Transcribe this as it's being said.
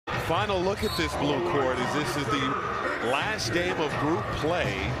final look at this blue court as this is the last game of group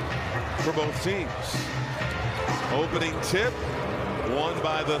play for both teams. Opening tip won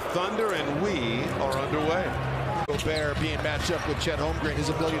by the Thunder, and we are underway. Gobert being matched up with Chet Holmgren, his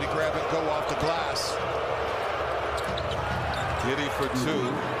ability to grab and go off the glass. Giddey for two,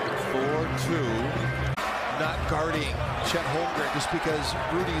 4-2. Not guarding Chet Holmgren just because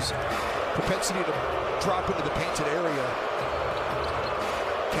Rudy's propensity to drop into the painted area.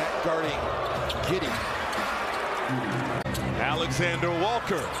 Cat guarding Giddey. Alexander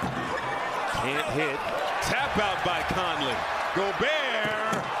Walker can't hit. Tap out by Conley.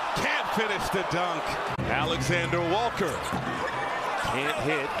 Gobert can't finish the dunk. Alexander Walker can't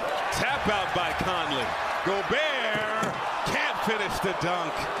hit. Tap out by Conley. Gobert can't finish the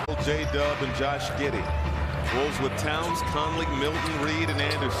dunk. J-Dub and Josh Giddey. Wolves with Towns, Conley, Milton, Reed, and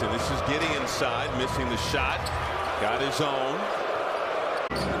Anderson. This is Giddey inside, missing the shot. Got his own.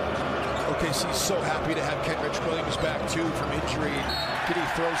 OKC's so happy to have Kenrich Williams back too from injury. Giddey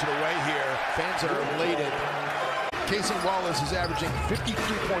throws it away here. Fans are elated. Casey Wallace is averaging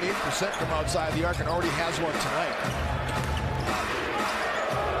 53.8% from outside the arc and already has one tonight.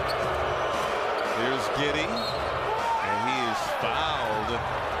 Here's Giddey, and he is fouled.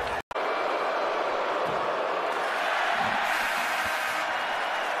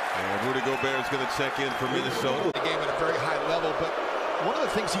 And Rudy Gobert is going to check in for Minnesota. The game at a very high level, but one of the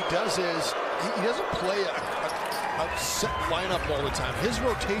things he does is he doesn't play a set lineup all the time. His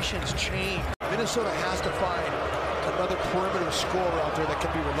rotations change. Minnesota has to find another perimeter scorer out there that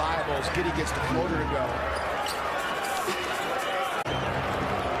can be reliable as Giddey gets the floater to go.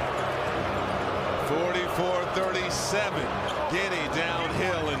 44-37. Giddey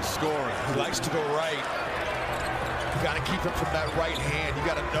downhill and scoring. He likes to go right. You got to keep him from that right hand. You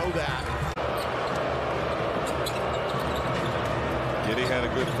got to know that. Giddey had a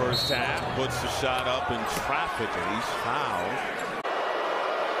good first half. Puts the shot up in traffic, and he's fouled.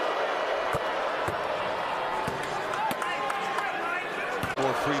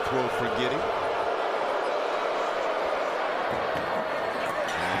 More free throw for Giddey.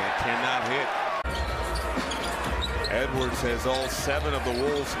 And cannot hit. Edwards has all 7 of the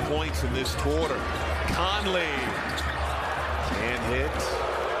Wolves' points in this quarter. Conley can't hit.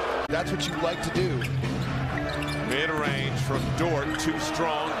 That's what you like to do. Mid-range from Dort, too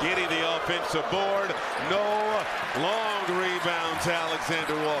strong. Giddey the offensive board. No long rebounds,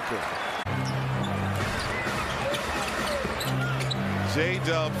 Alexander Walker.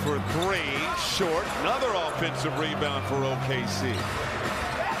 J-Dub for 3, short. Another offensive rebound for OKC.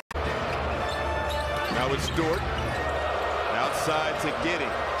 Now it's Dort. Outside to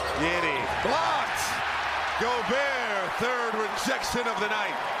Giddey. Giddey blocked. Gobert, third rejection of the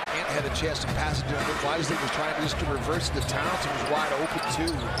night. Ant had a chance to pass it to him, but Wisely was trying just to reverse the Towns. He was wide open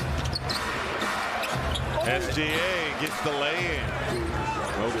too. SGA gets the lay-in.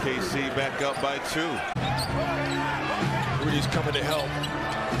 OKC back up by 2. Rudy's coming to help.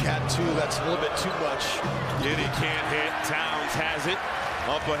 Cat 2, that's a little bit too much. Giddey can't hit. Towns has it.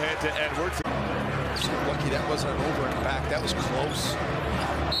 Up ahead to Edwards. So lucky that wasn't an over and back. That was close.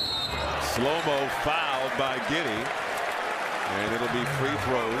 Slow-mo fouled by Giddey. And it'll be free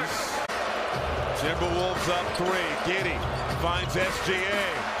throws. Timberwolves up 3. Giddey finds SGA.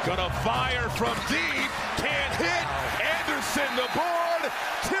 Gonna fire from deep. Can't hit. Anderson the board.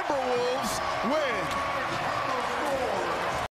 Timberwolves win.